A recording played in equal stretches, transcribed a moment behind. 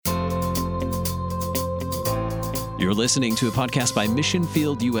You're listening to a podcast by Mission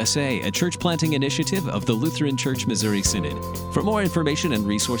Field USA, a church planting initiative of the Lutheran Church Missouri Synod. For more information and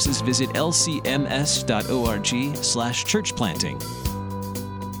resources, visit lcms.org/churchplanting.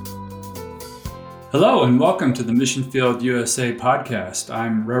 Hello and welcome to the Mission Field USA podcast.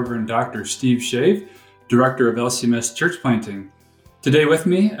 I'm Reverend Dr. Steve Shave, Director of LCMS Church Planting. Today with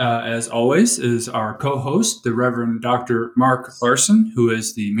me, as always, is our co-host, the Reverend Dr. Mark Larson, who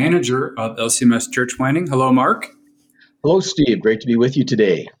is the manager of LCMS Church Planting. Hello, Mark. Hello, Steve. Great to be with you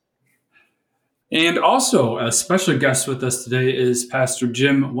today. And also a special guest with us today is Pastor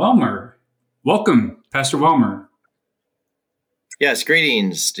Jim Welmer. Welcome, Pastor Welmer. Yes,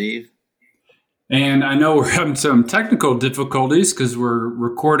 greetings, Steve. And I know we're having some technical difficulties because we're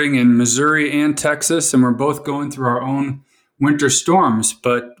recording in Missouri and Texas, and we're both going through our own winter storms.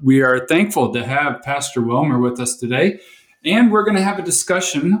 But we are thankful to have Pastor Welmer with us today. And we're going to have a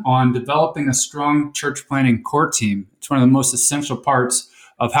discussion on developing a strong church planting core team. It's one of the most essential parts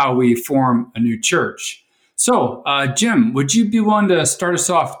of how we form a new church. So, Jim, would you be willing to start us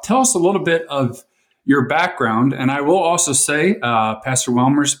off? Tell us a little bit of your background. And I will also say, Pastor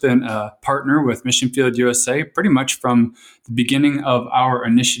Welmer's been a partner with Mission Field USA pretty much from the beginning of our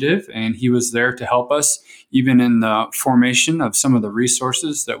initiative. And he was there to help us even in the formation of some of the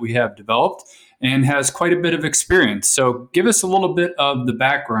resources that we have developed, and has quite a bit of experience. So give us a little bit of the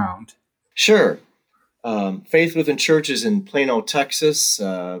background. Sure. Faith Lutheran Church is in Plano, Texas.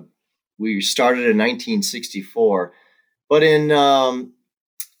 We started in 1964. But in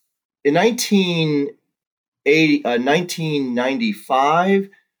 1995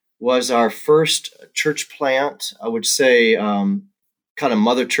 was our first church plant, I would say, kind of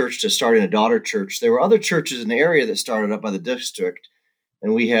mother church to starting a daughter church. There were other churches in the area that started up by the district,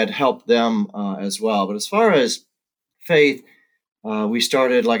 and we had helped them as well. But as far as faith, we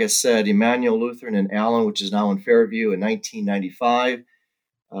started, like I said, Emmanuel Lutheran in Allen, which is now in Fairview, in 1995.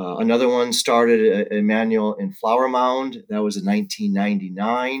 Another one started Emmanuel in Flower Mound. That was in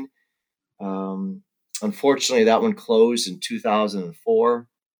 1999. Unfortunately, that one closed in 2004.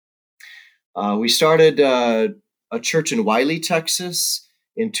 We started a church in Wiley, Texas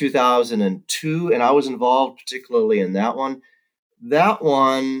in 2002, and I was involved particularly in that one. That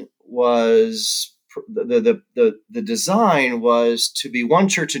one was, the design was to be one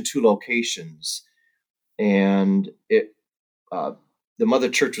church in two locations. And the mother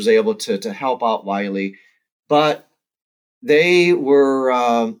church was able to help out Wiley, but they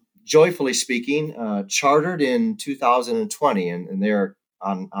were, joyfully speaking, chartered in 2020, and they're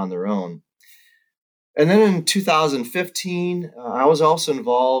on their own. And then in 2015, I was also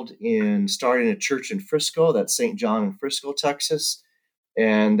involved in starting a church in Frisco, that's St. John in Frisco, Texas.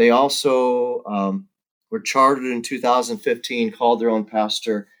 And they also were chartered in 2015, called their own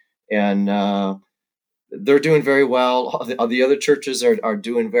pastor, and they're doing very well. The other churches are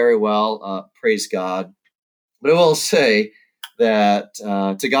doing very well, praise God. But I will say that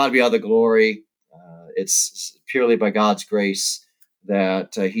to God be all the glory. It's purely by God's grace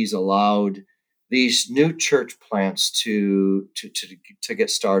that He's allowed these new church plants to get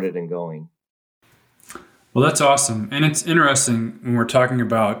started and going. Well, that's awesome. And it's interesting when we're talking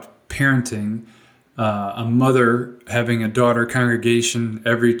about parenting, a mother having a daughter congregation.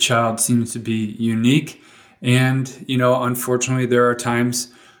 Every child seems to be unique. And, unfortunately, there are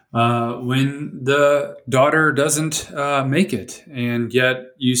times when the daughter doesn't make it. And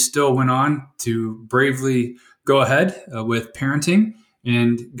yet you still went on to bravely go ahead with parenting.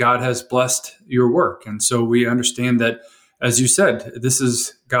 And God has blessed your work. And so we understand that, as you said, this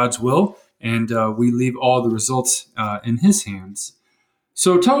is God's will, and we leave all the results in His hands.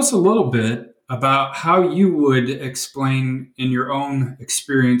 So tell us a little bit about how you would explain in your own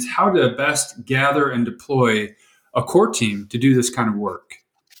experience how to best gather and deploy a core team to do this kind of work.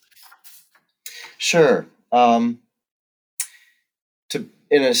 Sure. In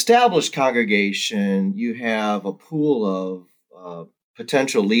an established congregation, you have a pool of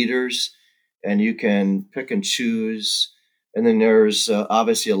potential leaders, and you can pick and choose. And then there's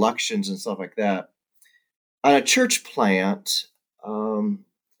obviously elections and stuff like that. On a church plant,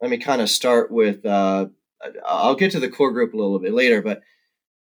 let me kind of start with, I'll get to the core group a little bit later, but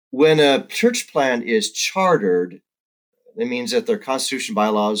when a church plant is chartered, it means that their constitution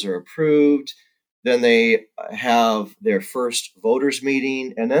bylaws are approved. Then they have their first voters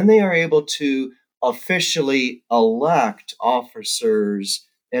meeting, and then they are able to officially elect officers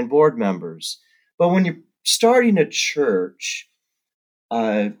and board members. But when you're starting a church,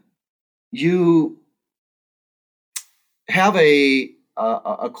 you have a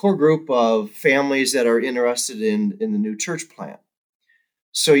core group of families that are interested in the new church plant.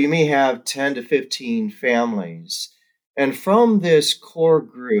 So you may have 10 to 15 families. And from this core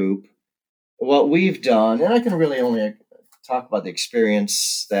group, what we've done, and I can really only talk about the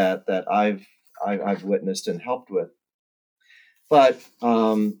experience that I've witnessed and helped with, but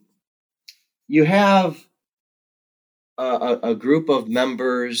you have a group of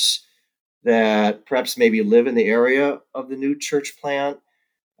members that perhaps maybe live in the area of the new church plant.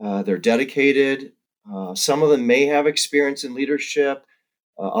 They're dedicated. Some of them may have experience in leadership.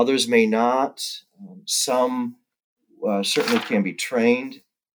 Others may not. Some certainly can be trained.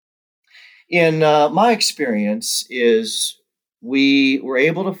 In my experience is we were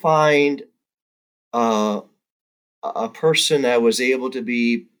able to find a person that was able to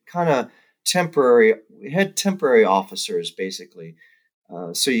be kind of temporary. We had temporary officers, basically.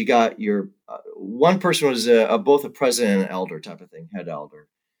 So you got your one person was both a president and an elder type of thing, head elder,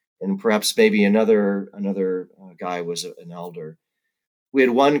 and perhaps maybe another guy was an elder. We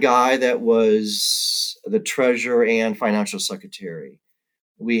had one guy that was the treasurer and financial secretary.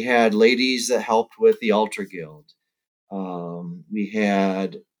 We had ladies that helped with the altar guild. We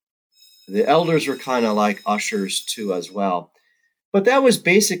had the elders were kind of like ushers too as well. But that was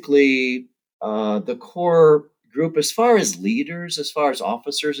basically the core group as far as leaders, as far as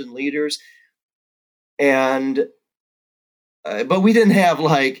officers and leaders. And but we didn't have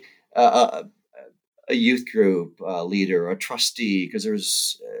like a youth group leader or a trustee because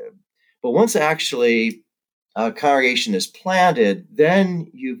there's. But once actually a congregation is planted, then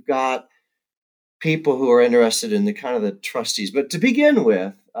you've got people who are interested in the kind of the trustees. But to begin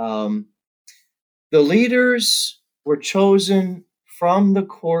with, the leaders were chosen from the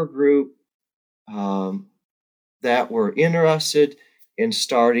core group that were interested in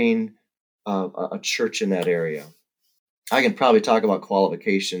starting a church in that area. I can probably talk about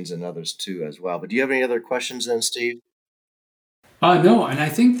qualifications and others too as well. But do you have any other questions then, Steve? No, and I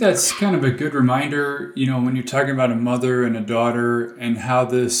think that's kind of a good reminder, when you're talking about a mother and a daughter and how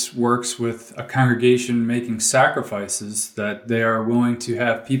this works with a congregation making sacrifices, that they are willing to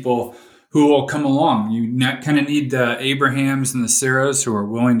have people who will come along. You kind of need the Abrahams and the Sarahs who are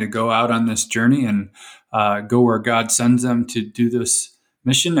willing to go out on this journey and go where God sends them to do this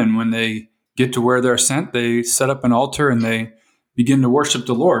mission. And when they get to where they're sent, they set up an altar and they begin to worship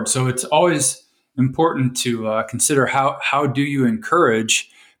the Lord. So it's always important to consider how do you encourage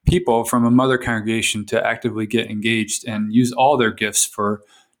people from a mother congregation to actively get engaged and use all their gifts for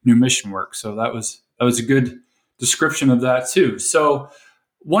new mission work. So that was a good description of that too. So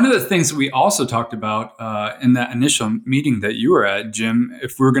one of the things that we also talked about in that initial meeting that you were at, Jim,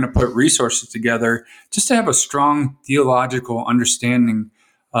 if we're going to put resources together, just to have a strong theological understanding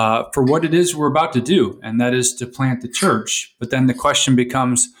for what it is we're about to do, and that is to plant the church. But then the question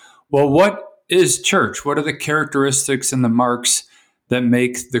becomes, well, what is church? What are the characteristics and the marks that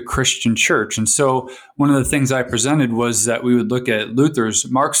make the Christian church? And so one of the things I presented was that we would look at Luther's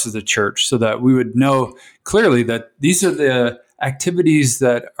marks of the church so that we would know clearly that these are the activities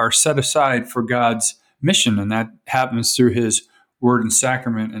that are set aside for God's mission, and that happens through his word and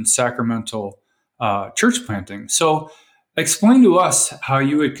sacrament and sacramental church planting. So explain to us how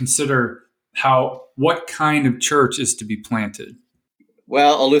you would consider what kind of church is to be planted.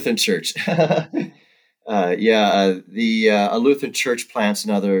 Well, a Lutheran church. A Lutheran church plants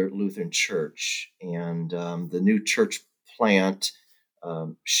another Lutheran church, and the new church plant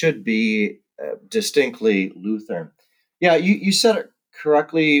should be distinctly Lutheran. Yeah, you said it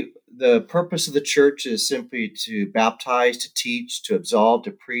correctly. The purpose of the church is simply to baptize, to teach, to absolve,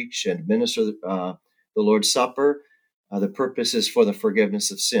 to preach, and administer the Lord's Supper. The purpose is for the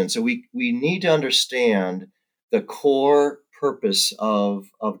forgiveness of sin. So we need to understand the core purpose of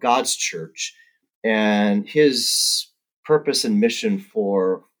God's church and his purpose and mission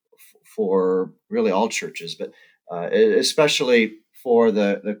for really all churches, but especially for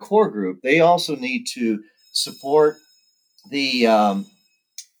the core group. They also need to support the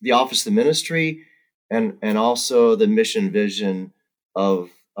office of the ministry and also the mission vision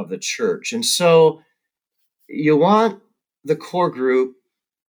of the church. And so you want the core group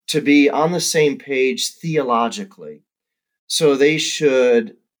to be on the same page theologically. So they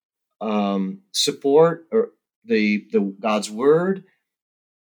should support the God's word,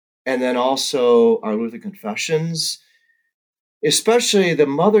 and then also our Lutheran confessions, especially the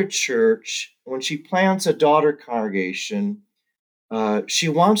mother church. When she plants a daughter congregation, she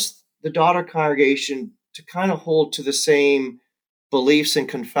wants the daughter congregation to kind of hold to the same beliefs and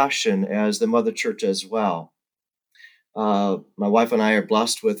confession as the mother church as well. My wife and I are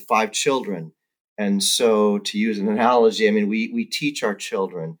blessed with 5 children. And so, to use an analogy, I mean, we teach our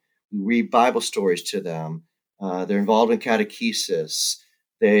children, we read Bible stories to them. They're involved in catechesis.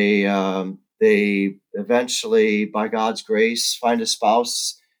 They eventually, by God's grace, find a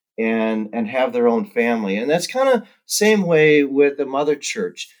spouse and have their own family. And that's kind of same way with the mother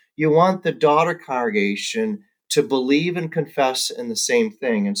church. You want the daughter congregation to believe and confess in the same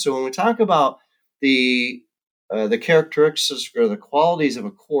thing. And so when we talk about the characteristics or the qualities of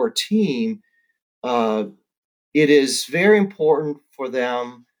a core team, it is very important for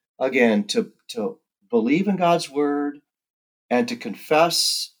them, again, to believe in God's word and to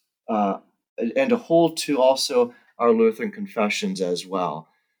confess and to hold to also our Lutheran confessions as well.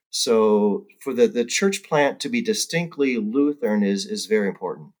 So for the church plant to be distinctly Lutheran is very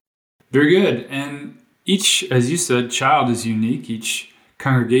important. Very good. And each, as you said, child is unique. Each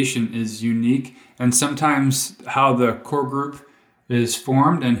congregation is unique. And sometimes how the core group is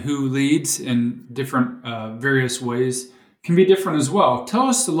formed and who leads in different various ways can be different as well. Tell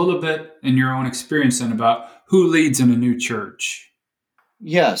us a little bit in your own experience then about who leads in a new church.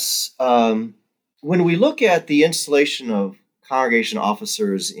 Yes. When we look at the installation of congregation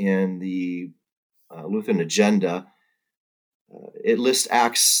officers in the Lutheran agenda, it lists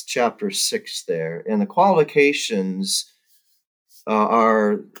Acts chapter 6 there. And the qualifications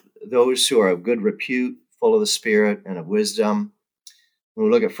are those who are of good repute, full of the Spirit and of wisdom. When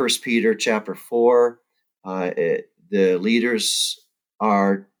we look at 1 Peter chapter 4, the leaders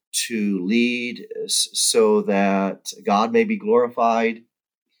are to lead so that God may be glorified.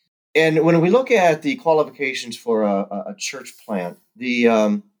 And when we look at the qualifications for a church plant,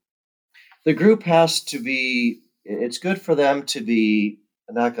 the group has to be, it's good for them to be,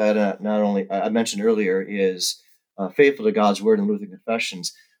 not only, I mentioned earlier, is faithful to God's word and Lutheran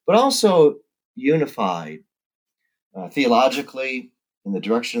confessions, but also unified theologically in the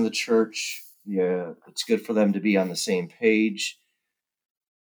direction of the church. It's good for them to be on the same page.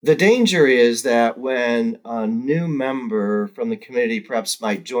 The danger is that when a new member from the community perhaps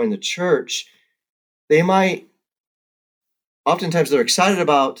might join the church, oftentimes they're excited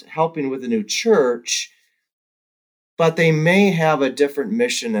about helping with the new church, but they may have a different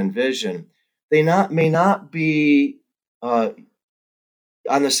mission and vision. They may not be on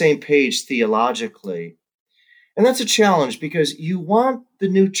the same page theologically. And that's a challenge because you want the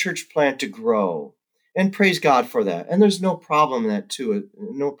new church plant to grow. And praise God for that. And there's no problem with that too.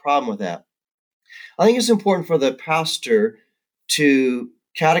 No problem with that. I think it's important for the pastor to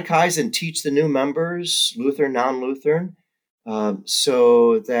catechize and teach the new members, Lutheran, non-Lutheran,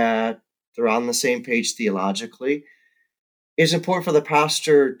 so that they're on the same page theologically. It's important for the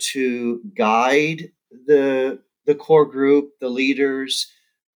pastor to guide the core group, the leaders,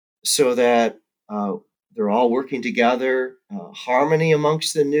 so that they're all working together. Harmony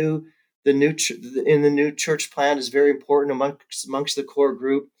amongst in the new church plant is very important amongst the core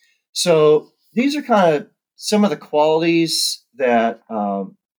group. So these are kind of some of the qualities that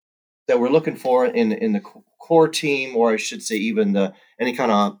we're looking for in the core team, or I should say, even any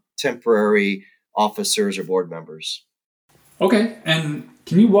kind of temporary officers or board members. Okay, and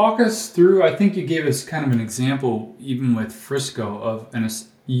can you walk us through? I think you gave us kind of an example, even with Frisco, of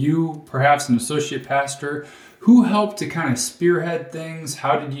you perhaps an associate pastor who helped to kind of spearhead things.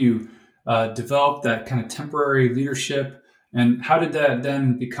 How did you develop that kind of temporary leadership, and how did that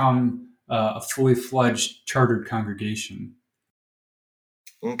then become a fully fledged chartered congregation?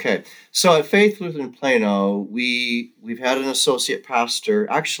 Okay, so at Faith Lutheran Plano, we've had an associate pastor.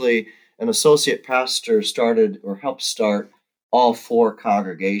 Actually, an associate pastor started or helped start all 4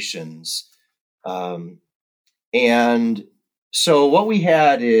 congregations, and so what we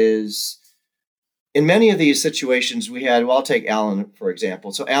had is, in many of these situations, I'll take Allen, for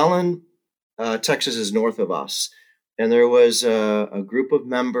example. So Allen, Texas is north of us. And there was a group of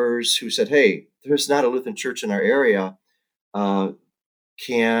members who said, hey, there's not a Lutheran church in our area.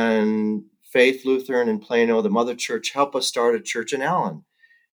 Can Faith Lutheran in Plano, the mother church, help us start a church in Allen?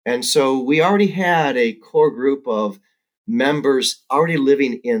 And so we already had a core group of members already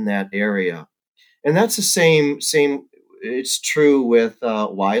living in that area. And that's the same, it's true with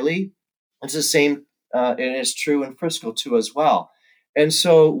Wiley. It's the same, and it's true in Frisco too as well. And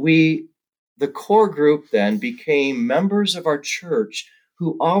so the core group then became members of our church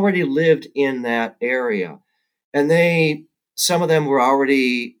who already lived in that area. And some of them were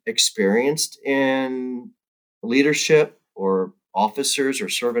already experienced in leadership or officers or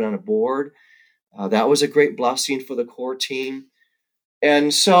serving on a board. That was a great blessing for the core team.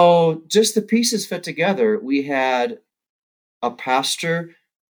 And so just the pieces fit together. We had a pastor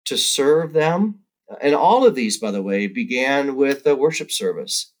to serve them. And all of these, by the way, began with a worship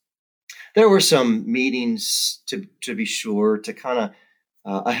service. There were some meetings to be sure, to kind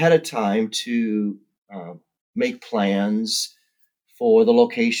of ahead of time to make plans for the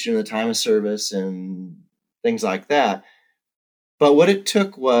location, the time of service, and things like that. But what it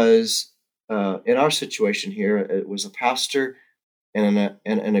took was, in our situation here, it was a pastor and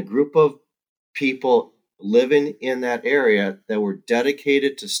a group of people living in that area that were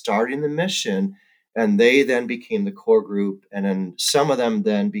dedicated to starting the mission, and they then became the core group, and then some of them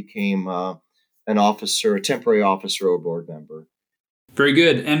then became an officer, a temporary officer or board member. Very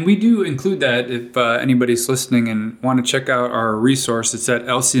good. And we do include that if anybody's listening and want to check out our resource. It's at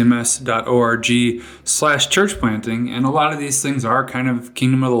lcms.org/church planting. And a lot of these things are kind of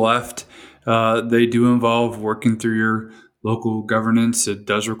kingdom of the left. They do involve working through your local governance. It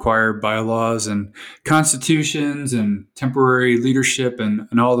does require bylaws and constitutions and temporary leadership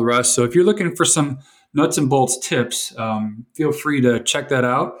and all the rest. So if you're looking for some nuts and bolts tips, feel free to check that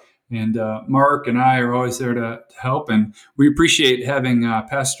out. And Mark and I are always there to help. And we appreciate having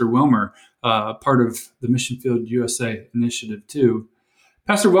Pastor Wilmer, part of the Mission Field USA initiative too.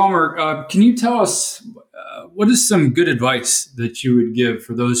 Pastor Wilmer, can you tell us what is some good advice that you would give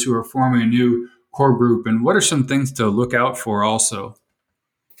for those who are forming a new core group? And what are some things to look out for also?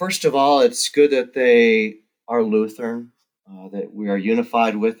 First of all, it's good that they are Lutheran, that we are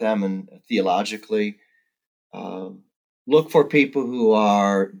unified with them and theologically. Look for people who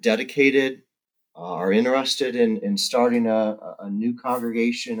are dedicated, are interested in starting a new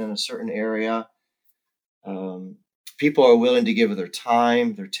congregation in a certain area. People are willing to give their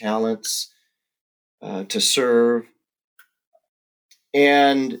time, their talents to serve.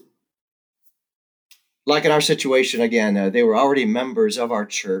 And like in our situation, again, they were already members of our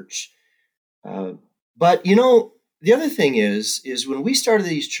church. But, the other thing is when we started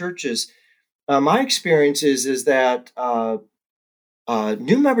these churches, my experience is that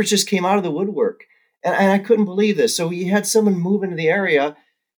new members just came out of the woodwork, and I couldn't believe this. So we had someone move into the area,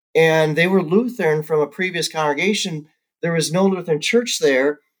 and they were Lutheran from a previous congregation. There was no Lutheran church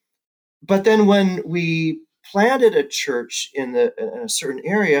there. But then when we planted a church in a certain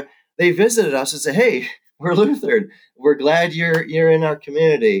area, they visited us and said, "Hey, we're Lutheran. We're glad you're in our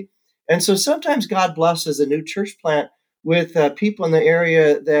community." And so sometimes God blesses a new church plant with people in the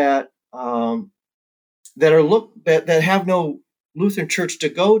area that have no Lutheran church to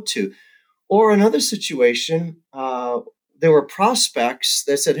go to. Or another situation, there were prospects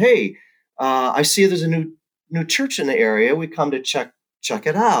that said, "Hey, I see there's a new church in the area. We come to check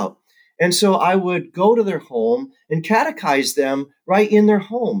it out." And so I would go to their home and catechize them right in their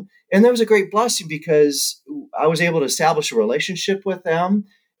home. And that was a great blessing because I was able to establish a relationship with them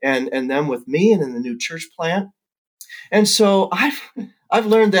and them with me and in the new church plant. And so I've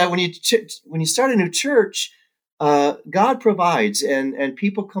learned that when you start a new church, God provides and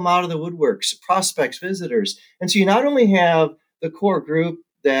people come out of the woodworks, prospects, visitors. And so you not only have the core group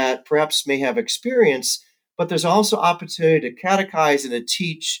that perhaps may have experience, but there's also opportunity to catechize and to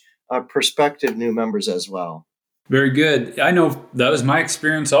teach prospective new members as well. Very good. I know that was my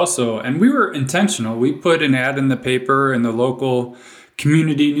experience also. And we were intentional. We put an ad in the paper, in the local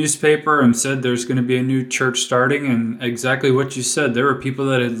community newspaper, and said there's going to be a new church starting. And exactly what you said, there were people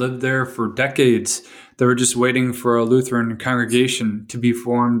that had lived there for decades. They were just waiting for a Lutheran congregation to be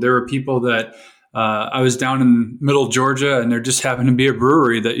formed. There were people that I was down in middle Georgia, and there just happened to be a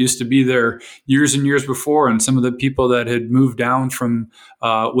brewery that used to be there years and years before. And some of the people that had moved down from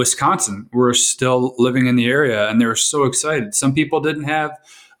Wisconsin were still living in the area, and they were so excited. Some people didn't have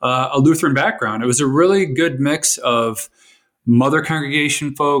a Lutheran background. It was a really good mix of mother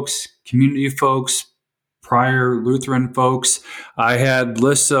congregation folks, community folks, prior Lutheran folks. I had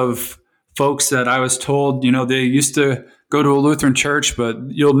lists of folks that I was told, they used to go to a Lutheran church, but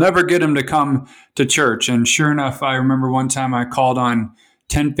you'll never get them to come to church. And sure enough, I remember one time I called on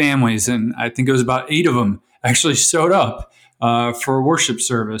 10 families, and I think it was about 8 of them actually showed up for a worship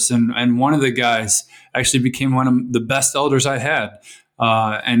service. And one of the guys actually became one of the best elders I had.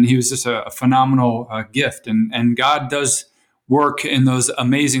 And he was just a phenomenal gift. And God does work in those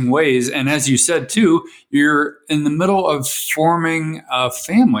amazing ways. And as you said, too, you're in the middle of forming a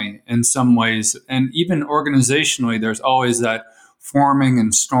family in some ways. And even organizationally, there's always that forming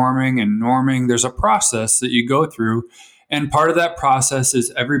and storming and norming. There's a process that you go through. And part of that process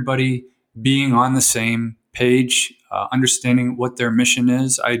is everybody being on the same page, understanding what their mission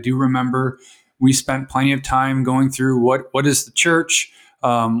is. I do remember we spent plenty of time going through what is the church?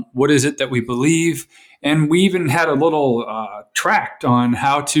 What is it that we believe? And we even had a little tract on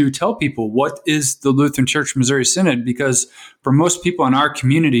how to tell people what is the Lutheran Church Missouri Synod, because for most people in our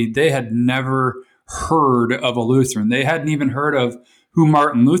community, they had never heard of a Lutheran. They hadn't even heard of who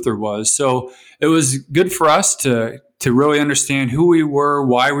Martin Luther was. So it was good for us to really understand who we were,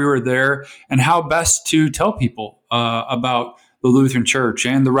 why we were there, and how best to tell people about the Lutheran Church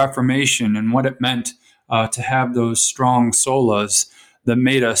and the Reformation and what it meant to have those strong solas that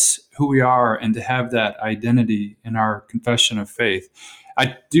made us who we are and to have that identity in our confession of faith.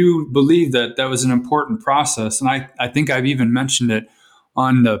 I do believe that that was an important process. And I think I've even mentioned it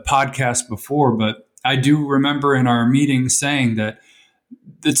on the podcast before, but I do remember in our meeting saying that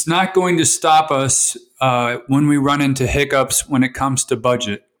it's not going to stop us when we run into hiccups when it comes to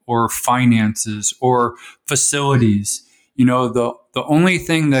budget or finances or facilities. The only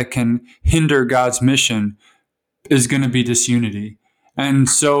thing that can hinder God's mission is going to be disunity. And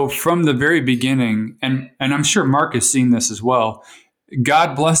so from the very beginning, and I'm sure Mark has seen this as well,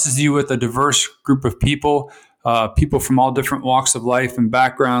 God blesses you with a diverse group of people, people from all different walks of life and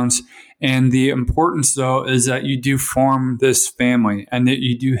backgrounds. And the importance, though, is that you do form this family and that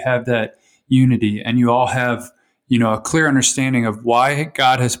you do have that unity and you all have, a clear understanding of why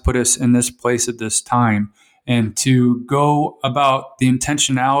God has put us in this place at this time, and to go about the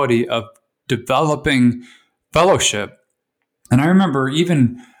intentionality of developing fellowship. And I remember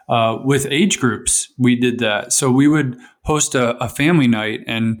even with age groups, we did that. So we would host a family night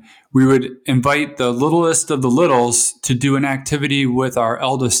and we would invite the littlest of the littles to do an activity with our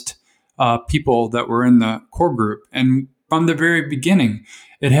eldest people that were in the core group. And from the very beginning,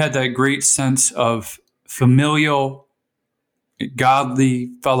 it had that great sense of familial,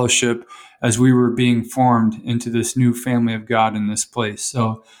 godly fellowship as we were being formed into this new family of God in this place.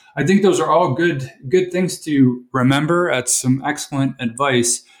 So I think those are all good things to remember. That's some excellent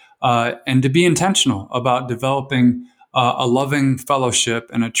advice, and to be intentional about developing a loving fellowship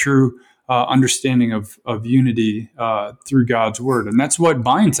and a true understanding of unity through God's word. And that's what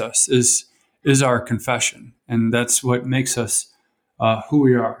binds us is our confession. And that's what makes us who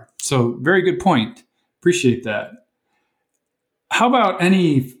we are. So very good point. Appreciate that. How about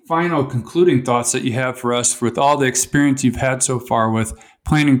any final concluding thoughts that you have for us with all the experience you've had so far with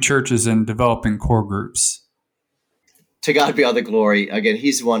planning churches and developing core groups? To God be all the glory. Again,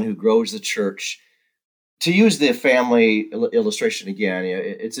 he's the one who grows the church. To use the family illustration again,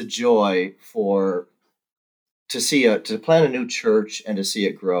 it's a joy to plant a new church and to see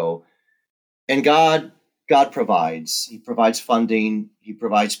it grow. And God provides. He provides funding. He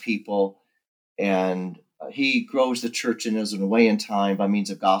provides people, and he grows the church in his own way and time by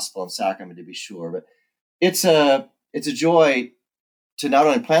means of gospel and sacrament, to be sure. But it's a joy to not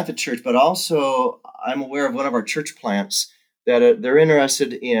only plant the church, but also I'm aware of one of our church plants that they're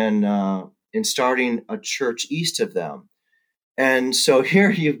interested in starting a church east of them. And so here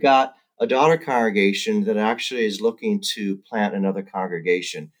you've got a daughter congregation that actually is looking to plant another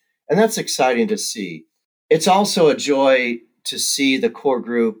congregation. And that's exciting to see. It's also a joy to see the core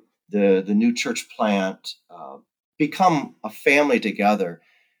group, the new church plant, become a family together.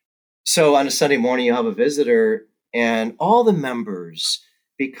 So on a Sunday morning, you have a visitor, and all the members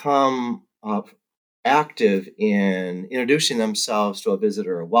become active in introducing themselves to a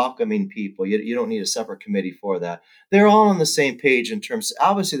visitor or welcoming people. You don't need a separate committee for that. They're all on the same page in terms,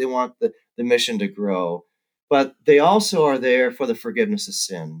 obviously they want the mission to grow, but they also are there for the forgiveness of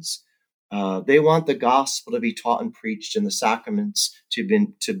sins. They want the gospel to be taught and preached and the sacraments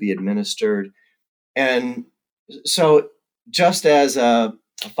to be administered. And so just as a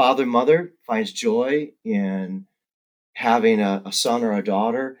father, mother finds joy in having a son or a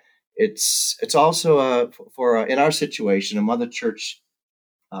daughter, it's also in our situation, a mother church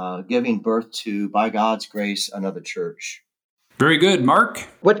giving birth to, by God's grace, another church. Very good. Mark?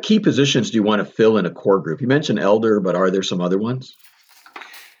 What key positions do you want to fill in a core group? You mentioned elder, but are there some other ones?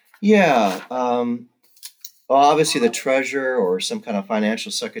 Yeah. Well, obviously the treasurer or some kind of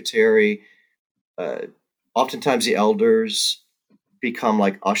financial secretary. Oftentimes the elders become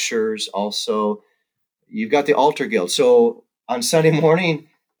like ushers also. You've got the altar guild. So on Sunday morning,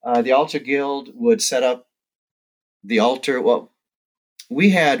 the altar guild would set up the altar. Well,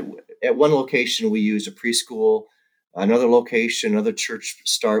 we had at one location, we used a preschool. Another location, another church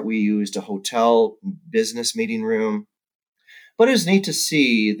start, we used a hotel business meeting room. But it's neat to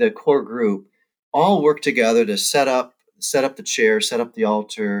see the core group all work together to set up the chair, set up the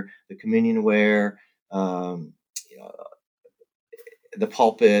altar, the communion ware, the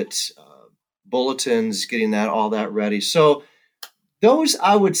pulpit, bulletins, getting all that ready. So those,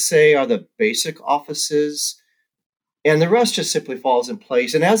 I would say, are the basic offices, and the rest just simply falls in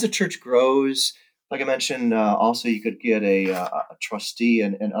place. And as the church grows, like I mentioned, also you could get a trustee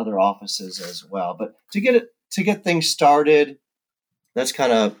and other offices as well. But to get things started, that's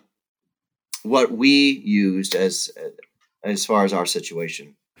kind of what we used as far as our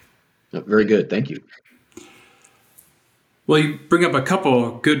situation. Very good. Thank you. Well, you bring up a couple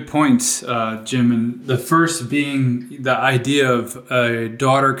of good points, Jim, and the first being the idea of a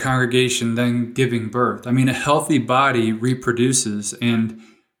daughter congregation then giving birth. I mean, a healthy body reproduces, and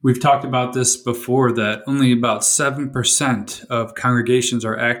we've talked about this before that only about 7% of congregations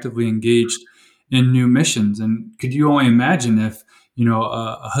are actively engaged in new missions. And could you only imagine if,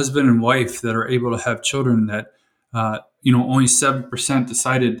 a husband and wife that are able to have children that, only 7%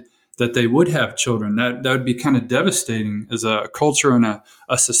 decided that they would have children. That would be kind of devastating as a culture and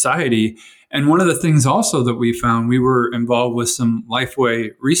a society. And one of the things also that we found, we were involved with some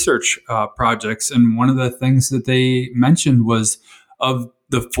Lifeway research projects. And one of the things that they mentioned was of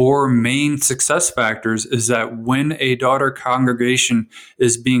the four main success factors is that when a daughter congregation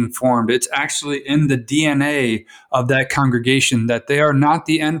is being formed, it's actually in the DNA of that congregation that they are not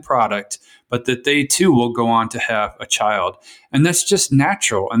the end product, but that they too will go on to have a child. And that's just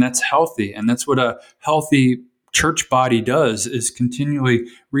natural and that's healthy. And that's what a healthy church body does, is continually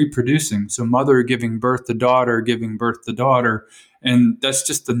reproducing. So mother giving birth to daughter, giving birth to daughter. And that's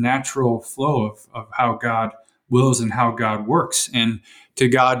just the natural flow of how God wills and how God works. And to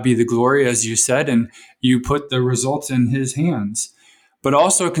God be the glory, as you said, and you put the results in his hands. But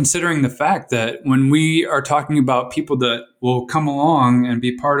also considering the fact that when we are talking about people that will come along and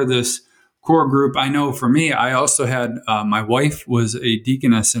be part of this core group, I know for me, I also had my wife was a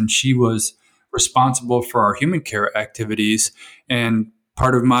deaconess and she was responsible for our human care activities. And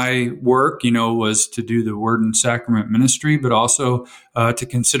part of my work, was to do the word and sacrament ministry, but also to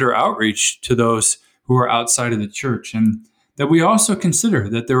consider outreach to those who are outside of the church. And that we also consider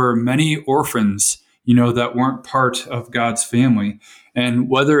that there are many orphans, that weren't part of God's family. And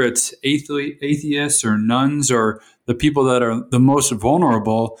whether it's atheists or nuns or the people that are the most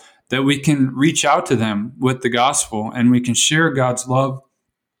vulnerable, that we can reach out to them with the gospel and we can share God's love,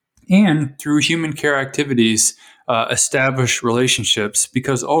 and through human care activities, establish relationships,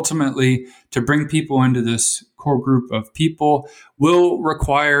 because ultimately to bring people into this core group of people will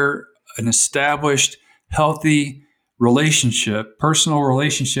require an established, healthy relationship, personal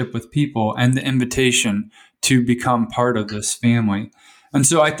relationship with people, and the invitation to become part of this family. And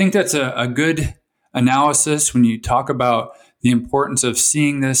so I think that's a good analysis when you talk about the importance of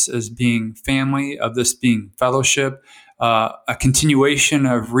seeing this as being family, of this being fellowship, a continuation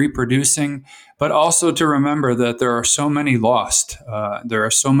of reproducing, but also to remember that there are so many lost. There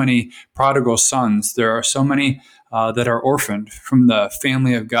are so many prodigal sons. There are so many that are orphaned from the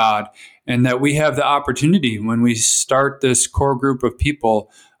family of God, and that we have the opportunity when we start this core group of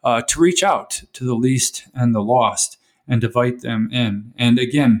people to reach out to the least and the lost and invite them in. And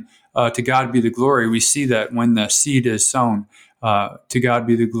again, to God be the glory. We see that when the seed is sown, to God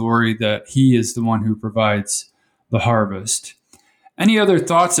be the glory that he is the one who provides the harvest. Any other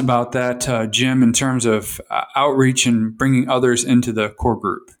thoughts about that, Jim, in terms of outreach and bringing others into the core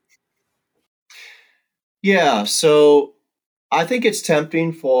group? Yeah, so I think it's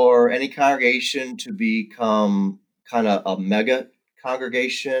tempting for any congregation to become kind of a mega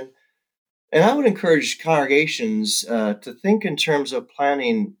congregation. And I would encourage congregations to think in terms of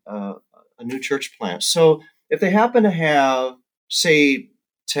planning a new church plant. So if they happen to have, say,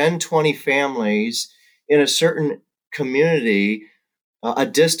 10, 20 families in a certain community, a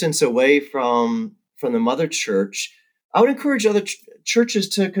distance away from the mother church, I would encourage other churches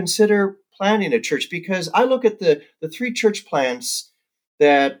to consider planting a church, because I look at the three church plants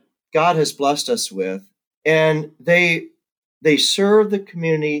that God has blessed us with, and they serve the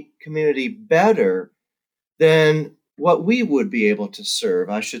community better than what we would be able to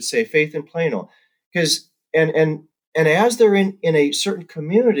serve. I should say Faith in Plano, because and as they're in a certain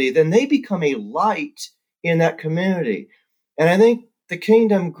community, then they become a light in that community. And I think the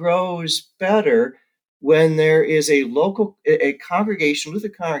kingdom grows better when there is a congregation, with a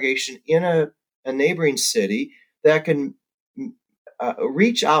congregation in a neighboring city that can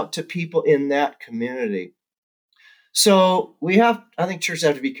reach out to people in that community. So I think churches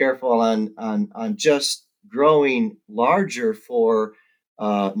have to be careful on just growing larger for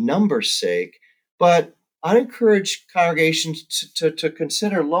numbers' sake. But I'd encourage congregations to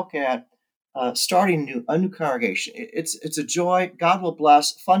consider look at starting a new congregation. It's a joy. God will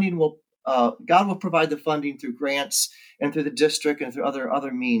bless. God will provide the funding through grants and through the district and through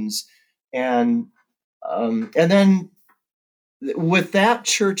other means. And then with that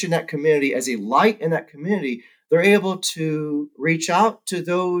church in that community as a light in that community, they're able to reach out to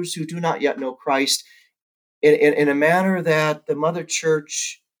those who do not yet know Christ in a manner that the mother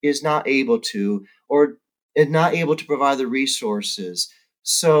church is not able to, or is not able to provide the resources.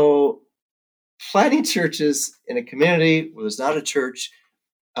 So planting churches in a community where there's not a church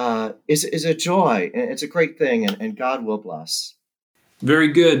is a joy, and it's a great thing, and God will bless. Very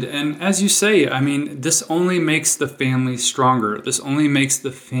good. And as you say, I mean, this only makes the family stronger. This only makes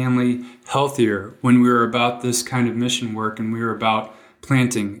the family healthier when we're about this kind of mission work, and we're about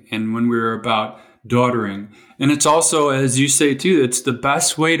planting, and when we're about daughtering. And it's also, as you say too, it's the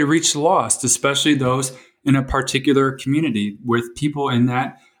best way to reach the lost, especially those in a particular community with people in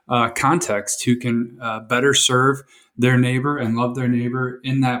that context who can better serve their neighbor and love their neighbor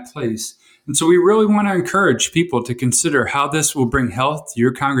in that place. And so we really want to encourage people to consider how this will bring health to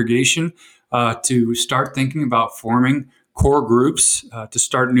your congregation, to start thinking about forming core groups, to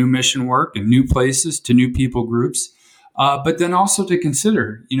start new mission work in new places, to new people groups, but then also to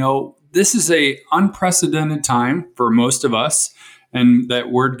consider, this is a unprecedented time for most of us, and that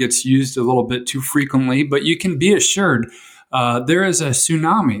word gets used a little bit too frequently, but you can be assured there is a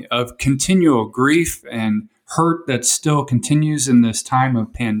tsunami of continual grief and hurt that still continues in this time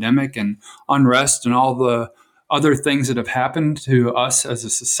of pandemic and unrest and all the other things that have happened to us as a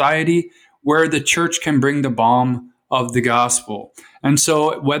society, where the church can bring the balm of the gospel. And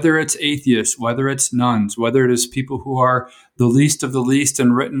so whether it's atheists, whether it's nuns, whether it is people who are the least of the least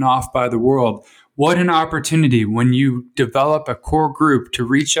and written off by the world, what an opportunity when you develop a core group to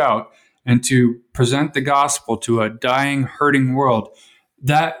reach out and to present the gospel to a dying, hurting world.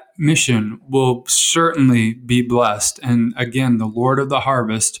 That mission will certainly be blessed. And again, the Lord of the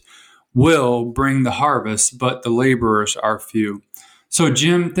harvest will bring the harvest, but the laborers are few. So,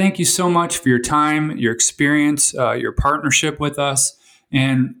 Jim, thank you so much for your time, your experience, your partnership with us.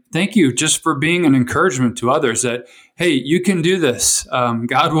 And thank you just for being an encouragement to others that, hey, you can do this.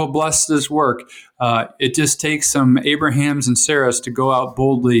 God will bless this work. It just takes some Abrahams and Sarahs to go out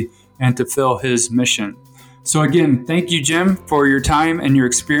boldly and to fill his mission. So again, thank you, Jim, for your time and your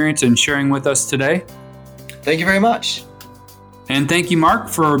experience and sharing with us today. Thank you very much. And thank you, Mark,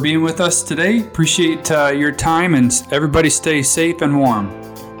 for being with us today. Appreciate your time, and everybody stay safe and warm.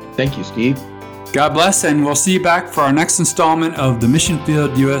 Thank you, Steve. God bless, and we'll see you back for our next installment of the Mission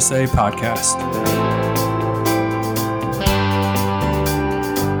Field USA podcast.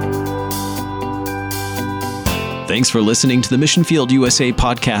 Thanks for listening to the Mission Field USA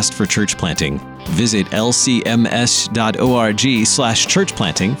podcast for church planting. Visit lcms.org/church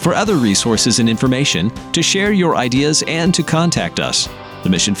planting for other resources and information, to share your ideas and to contact us. The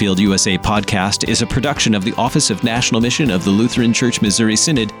Mission Field USA podcast is a production of the Office of National Mission of the Lutheran Church Missouri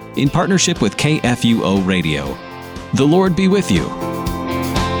Synod in partnership with KFUO Radio. The Lord be with you.